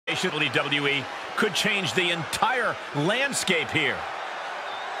WWE could change the entire landscape here.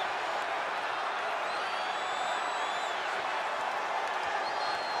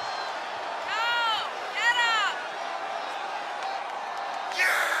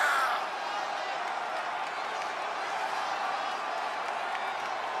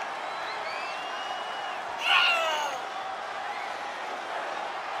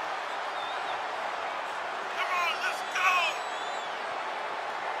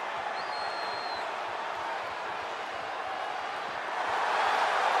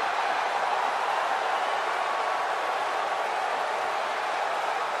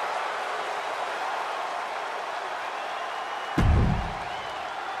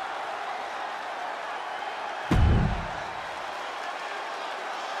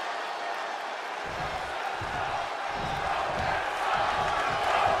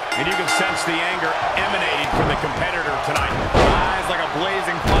 And you can sense the anger emanating from the competitor tonight. Eyes like a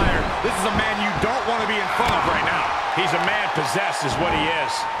blazing fire. This is a man you don't want to be in front of right now. He's a man possessed is what he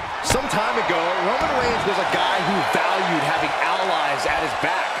is. Some time ago, Roman Reigns was a guy who valued having allies at his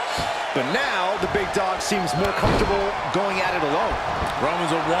back. But now, the big dog seems more comfortable going at it alone.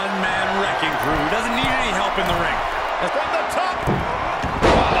 Roman's a one-man wrecking crew. He doesn't need any help in the ring. From the top. Oh,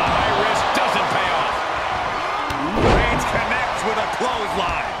 the high risk doesn't pay off. Reigns connects with a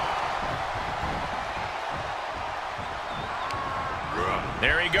clothesline.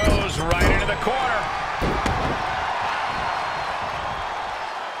 There he goes, right into the corner.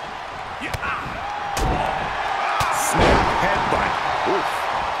 Snap headbutt. Oof.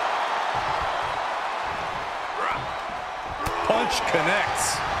 Punch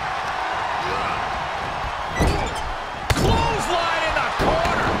connects. Clothesline in the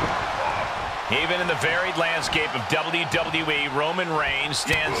corner. Even in the varied landscape of WWE, Roman Reigns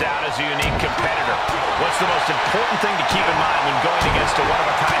stands out as a unique competitor. What's the most important thing to keep in mind when going against a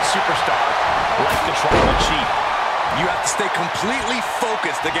one-of-a-kind superstar like the Tribal Chief? You have to stay completely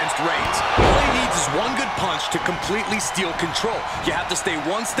focused against Reigns. All he needs is one good punch to completely steal control. You have to stay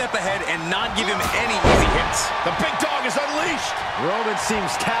one step ahead and not give him any easy hits. The big dog is unleashed. Roman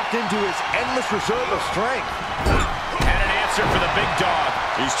seems tapped into his endless reserve of strength. And an answer for the big dog.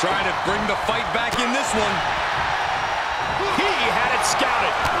 He's trying to bring the fight back in this one. He had it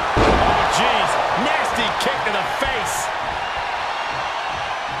scouted. Oh, jeez. Nasty kick to the face.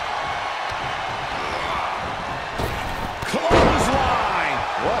 Clothesline.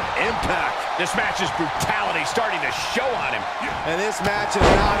 What impact. This match's brutality starting to show on him. And this match is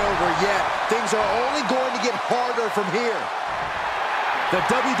not over yet. Things are only going to get harder from here. The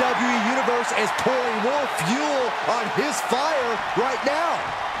WWE Universe is pouring more fuel on his fire right now.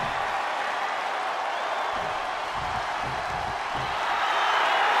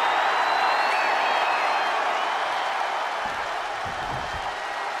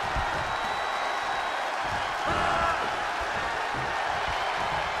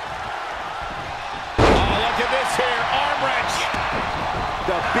 Oh, look at this here. Arm wrench.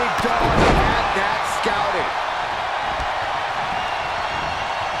 The big dog had that scouted.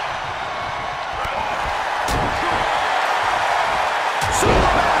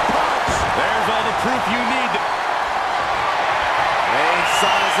 There's all the proof you need. Reigns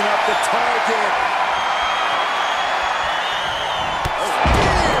sizing up the target.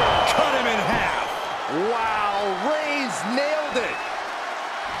 Cut him in half. Wow, Reigns nailed it.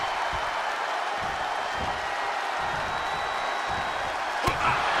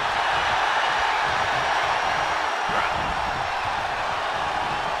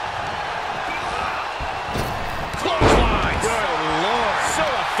 Clothesline. Good Lord. So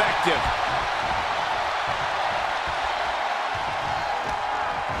effective.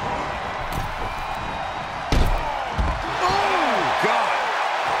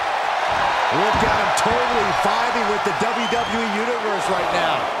 Look at him totally vibing with the WWE Universe right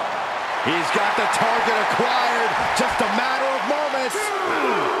now. He's got the target acquired. Just a matter of moments.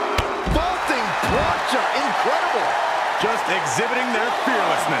 Vaulting plancha. Incredible. Just exhibiting their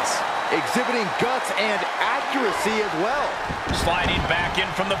fearlessness. Exhibiting guts and accuracy as well. Sliding back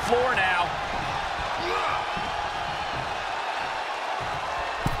in from the floor now.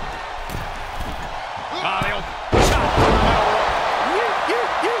 The old chop from the middle rope.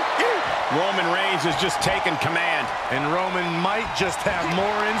 Roman Reigns has just taken command. And Roman might just have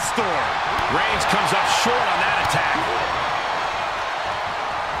more in store. Reigns comes up short on that attack.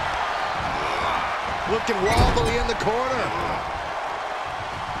 Looking wobbly in the corner.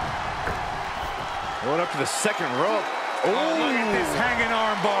 Going up to the second rope. Oh, look at this hanging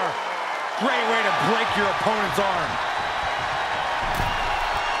arm bar. Great way to break your opponent's arm.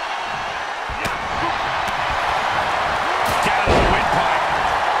 Down to the windpipe.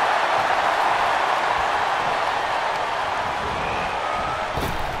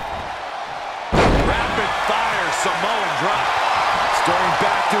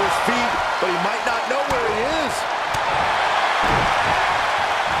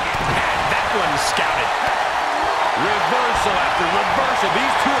 one scouted. Reversal after reversal.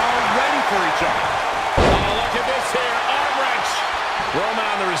 These two are ready for each other. Oh, look at this here. Arm wrench. Roman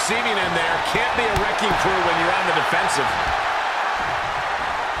on the receiving end there. Can't be a wrecking crew when you're on the defensive.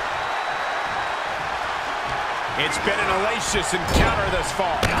 It's been an hellacious encounter thus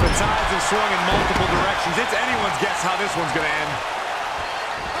far. The tides have swung in multiple directions. It's anyone's guess how this one's going to end.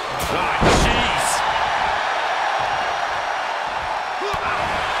 Ah, jeez.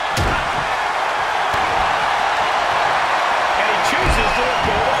 And he chooses to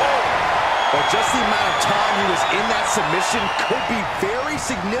go to hole. But just the amount of time he was in that submission could be very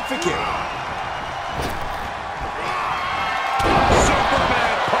significant.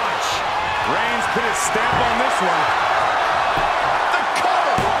 Superman punch. Reigns put his stamp on this one. The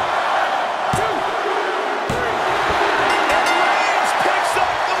cover. 2, 3. And Reigns picks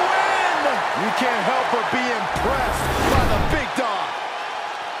up the win. You can't help but be impressed by the big dog.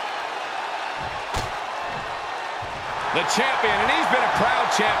 The champion, and he's been a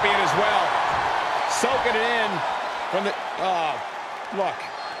proud champion as well. Soaking it in from the... Oh, look.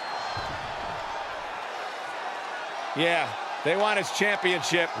 Yeah, they want his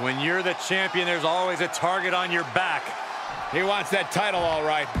championship. When you're the champion, there's always a target on your back. He wants that title, all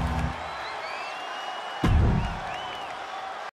right.